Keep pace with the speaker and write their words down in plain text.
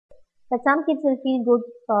But some kids will feel good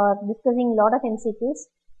for discussing a lot of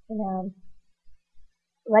MCQs in a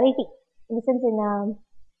variety, in the sense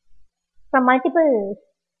from multiple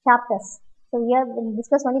chapters. So we have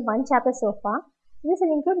discussed only one chapter so far. This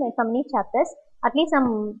will include from many chapters. At least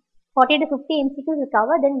some 40 to 50 MCQs will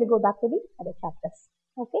cover, then we go back to the other chapters.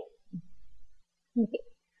 Okay. Okay.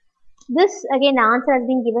 This again, the answer has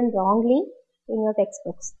been given wrongly in your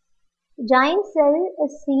textbooks. Giant cell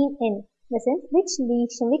is seen in the sense which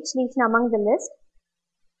lesion among the list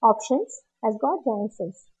options has got giant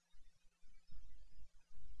cells.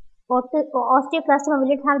 Osteoclastoma,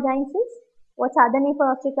 will it have giant cells? What's the other name for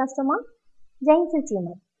osteoclastoma? Giant cell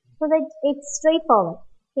tumor. So that it's straightforward.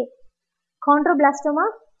 Okay. Chondroblastoma.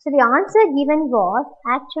 So the answer given was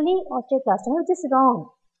actually osteoclastoma, which is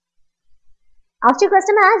wrong.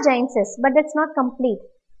 Osteoclastoma has giant cells, but that's not complete.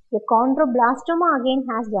 The chondroblastoma again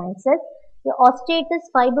has giant cells. The osteitis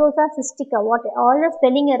fibrosa cystica. What all the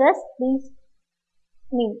spelling errors? Please,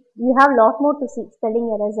 you have a lot more to see. Spelling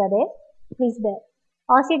errors are there. Please bear.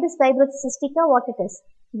 Osteitis fibrosa cystica. What it is?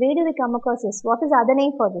 Where do we come across this? What is the other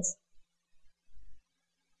name for this?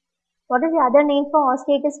 What is the other name for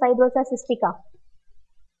osteitis fibrosa cystica?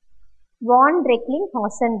 Von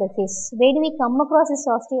Reckling-Hausen disease. Where do we come across this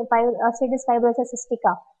osteitis fibrosa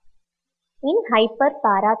cystica? In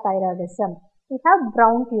hyperparathyroidism. We have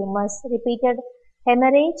brown tumors, repeated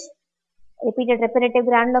hemorrhage, repeated repetitive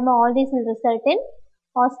granuloma. All these will result in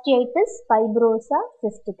osteitis fibrosa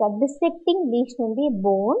cystica, dissecting lesion in the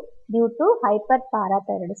bone due to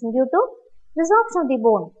hyperparathyroidism, due to resorption of the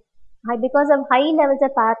bone. Because of high levels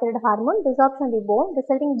of parathyroid hormone, resorption of the bone,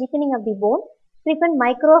 resulting weakening of the bone, frequent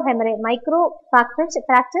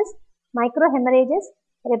fractures, microhemorrhages,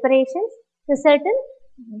 reparations, result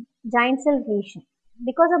in giant cell lesion.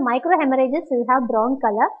 Because of microhemorrhages, will have brown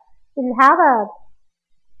color, will have a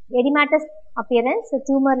edematous appearance, a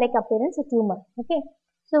tumor-like appearance, a tumor. Okay.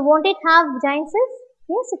 So won't it have giant cells?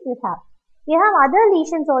 Yes, it will have. You have other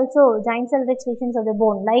lesions also, giant cell rich lesions of the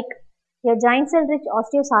bone, like your giant cell rich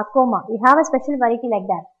osteosarcoma. You have a special variety like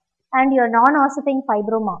that. And your non-ossifying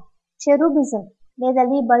fibroma, cherubism, where there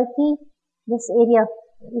will be bulky this area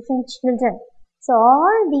in children. So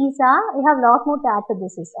all these are, you have a lot more to add to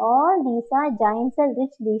this. All these are giant cell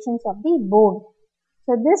rich lesions of the bone.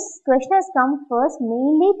 So this question has come first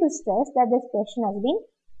mainly to stress that this question has been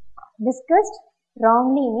discussed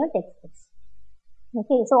wrongly in your textbooks.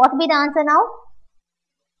 Okay, so what will be the answer now?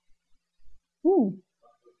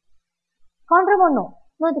 Chondroma, no.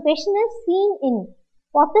 No, the question is seen in.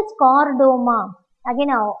 What is chordoma? Again,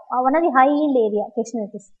 one of the high yield area question is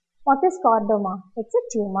this. What is chordoma? It's a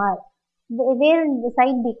tumor. Where will the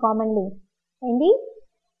site be commonly? In the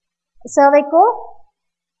cervical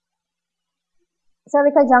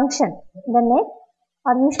junction, the neck,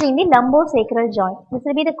 or usually in the lumbosacral joint. This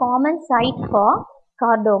will be the common site for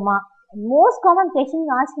chordoma. Most common question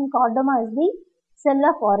asked in chordoma is the cell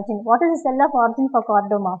of origin. What is the cell of origin for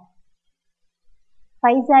chordoma?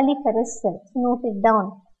 Physalis cell. Note it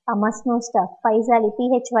down. A must know stuff. Physalis,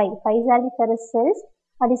 Physalis cells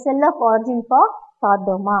are the cell of origin for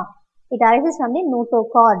chordoma. It arises from the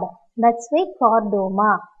notochord. That's why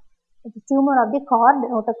chordoma. It's a tumor of the cord,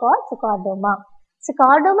 notochord, so chordoma. So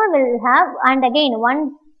chordoma will have, and again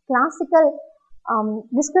one classical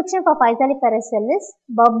description for Physalis cell is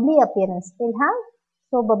bubbly appearance. They will have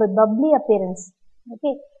so bubbly appearance.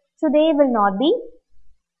 Okay. So there will not be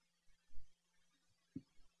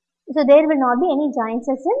any giant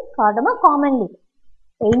cells in chordoma commonly.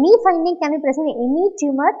 Any finding can be present in any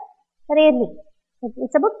tumor, rarely.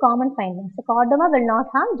 It's about common findings. So chordoma will not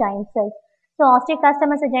have giant cells. So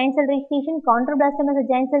osteoclastoma is a giant cell rich lesion, chondroblastoma is a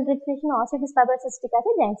giant cell rich lesion, osteitis fibrosa cystica is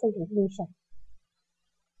a giant cell rich lesion.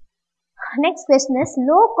 Next question is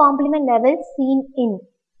low complement levels seen in.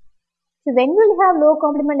 So when will you have low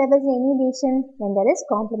complement levels in any lesion? When there is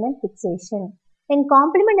complement fixation. When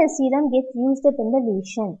complement and serum gets used up in the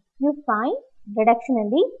lesion, you find reduction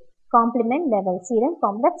in the complement level. Serum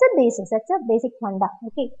complement, that's a basic funda.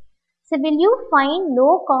 Okay. So will you find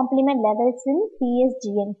low complement levels in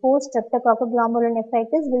PSGN, Poststreptococcal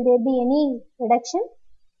Nephritis? Will there be any reduction?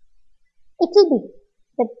 It will be.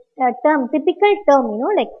 The typical term,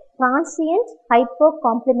 like transient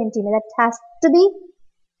hypercomplementemia. That has to be,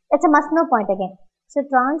 it's a must know point again. So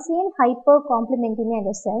transient hypercomplementemia in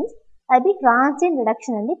the sense, there will be transient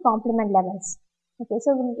reduction in the complement levels. Okay,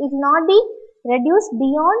 so it will not be reduced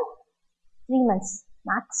beyond 3 months.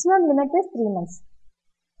 Maximum limit is 3 months.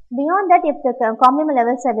 Beyond that, if the complement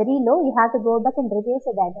levels are very low, you have to go back and replace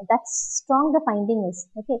the diagram. That's strong the finding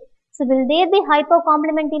is. Okay. So will there be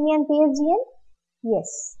hypercomplementemia in PSGN?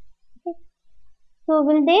 Yes. Okay. So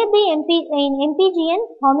will there be in MPGN?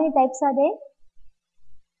 How many types are there?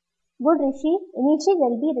 Good, Rishi. Initially there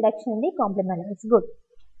will be reduction in the complement levels. Good.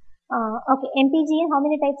 Okay, MPGN, how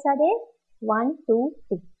many types are there? 1, 2,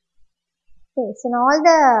 3. Okay, so in all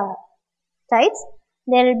the types,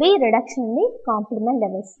 there will be reduction in the complement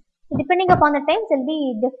levels. So depending upon the times, there will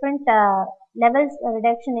be different levels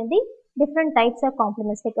reduction in the different types of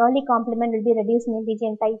complements. Like early complement will be reduced in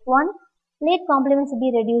MPGN type 1, late complements will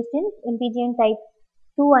be reduced in MPGN type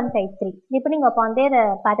 2 and type 3. Depending upon their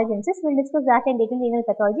pathogenesis, we will discuss that in detail in renal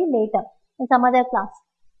pathology later in some other class.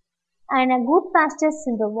 And a Goodpasture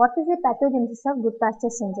syndrome. What is the pathogenesis of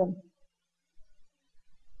Goodpasture syndrome?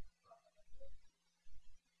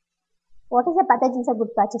 What is the pathogenesis of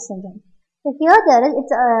Goodpasture syndrome? So here there is,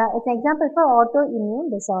 it's an example for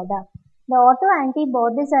autoimmune disorder. The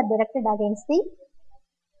autoantibodies are directed against the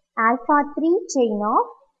alpha 3 chain of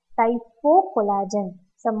type 4 collagen.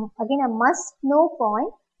 So again a must know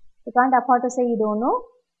point. You can't afford to say you don't know.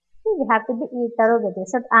 You have to be thorough with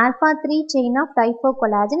this. So alpha 3 chain of type 4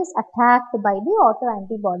 collagen is attacked by the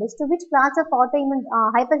autoantibodies. To which class of autoimmune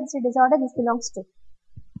hypersensitivity disorder this belongs to?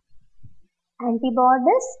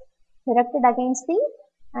 Antibodies directed against the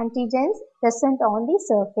antigens present on the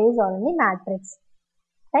surface or in the matrix.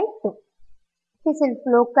 Type 2. This is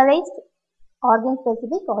localized organ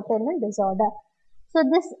specific autoimmune disorder. So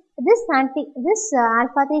this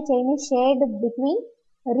alpha 3 chain is shared between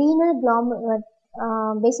renal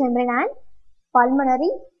base membrane and pulmonary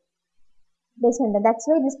base membrane. That's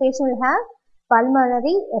why this patient will have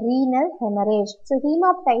pulmonary renal hemorrhage. So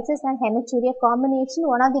hemoptysis and hematuria combination,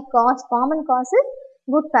 one of the common causes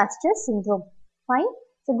Goodpasture syndrome. Fine.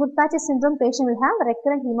 So Goodpasture syndrome patient will have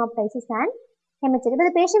recurrent hemoptysis and hematuria. But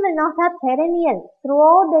the patient will not have perennial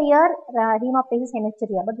throughout the year hemoptysis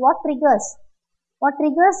hematuria. But what triggers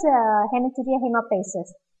hematuria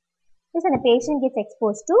hemoptysis? Is when a patient gets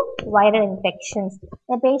exposed to viral infections.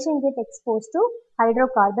 The patient gets exposed to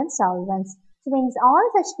hydrocarbon solvents. So when all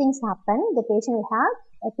such things happen, the patient will have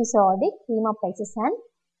episodic hemoptysis and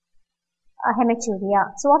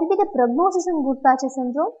hematuria. So what will be the prognosis in Goodpasture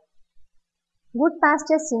syndrome?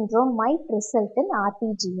 Goodpasture syndrome might result in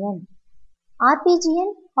RPGN. RPGN,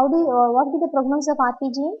 what will be the prognosis of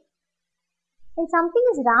RPGN? When something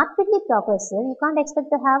is rapidly progressive, you can't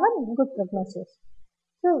expect to have a good prognosis.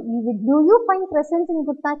 So, do you find presence in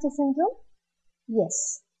Goodpasture syndrome?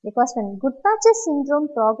 Yes, because when Goodpasture syndrome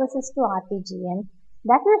progresses to RPGN,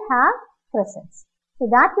 that will have presence. So,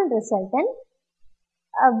 that will result in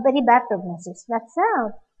a very bad prognosis. That's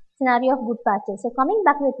a scenario of Goodpasture. So, coming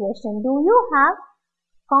back to the question, do you have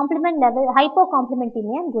complement level,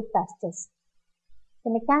 hypocomplementemia and Goodpastures?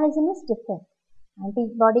 The mechanism is different.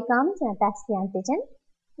 Antibody comes and attacks the antigen,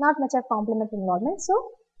 not much of complement involvement. So,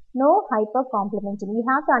 no hypercomplementemia. You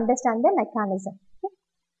have to understand the mechanism. Okay?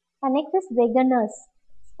 And next is Wegener's.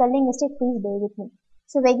 Spelling mistake, please bear with me.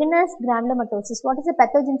 So, Wegener's granulomatosis. What is the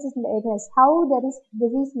pathogenesis in Wegener's? How there is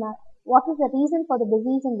disease? What is the reason for the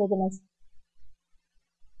disease in Wegener's?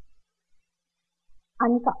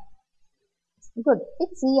 ANCA. Good.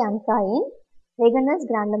 It's C ANCA in Wegener's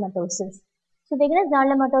granulomatosis. So, Wegener's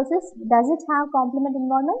granulomatosis, does it have complement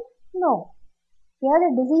involvement? No. Here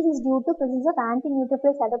the disease is due to presence of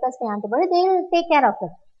anti-neutrophil cytoplasmic antibody. They will take care of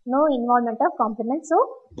it. No involvement of complement. So,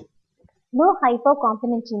 no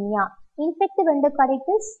hypocomplementemia. Infective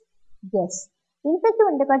endocarditis? Yes. Infective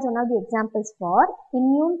endocarditis is one of the examples for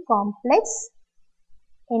immune complex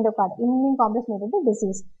endocarditis, immune complex mediated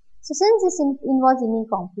disease. So, since this involves immune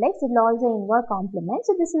complex, it will also involve complement.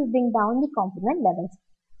 So, this will bring down the complement levels.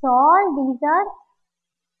 So, all these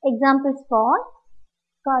are examples for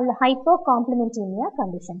called hypocomplementemia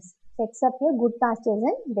conditions. So, except your Goodpastures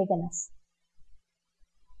and Wegener's.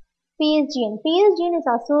 PSGN. PSGN is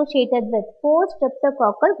associated with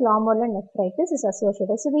Poststreptococcal Nephritis is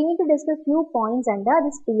associated. So, we need to discuss few points under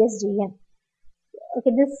this PSGN.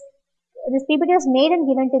 Okay, this PPT was made and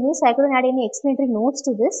given to me, so I couldn't add any explanatory notes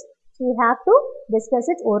to this. So, we have to discuss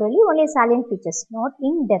it orally, only salient features, not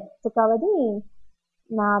in depth to cover the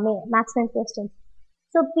maximum questions.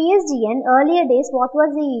 So, PSGN, earlier days, what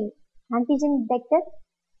was the antigen detected?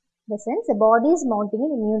 The sense the body is mounting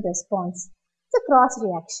an immune response. It's a cross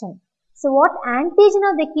reaction. So, what antigen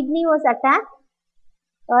of the kidney was attacked?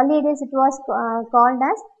 Earlier days, it was called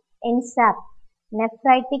as NSAP,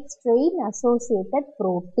 nephritic strain associated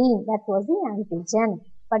protein. That was the antigen.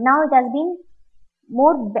 But now it has been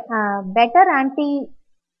more better antigen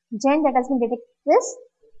that has been detected is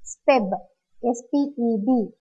SPEB, SPEB.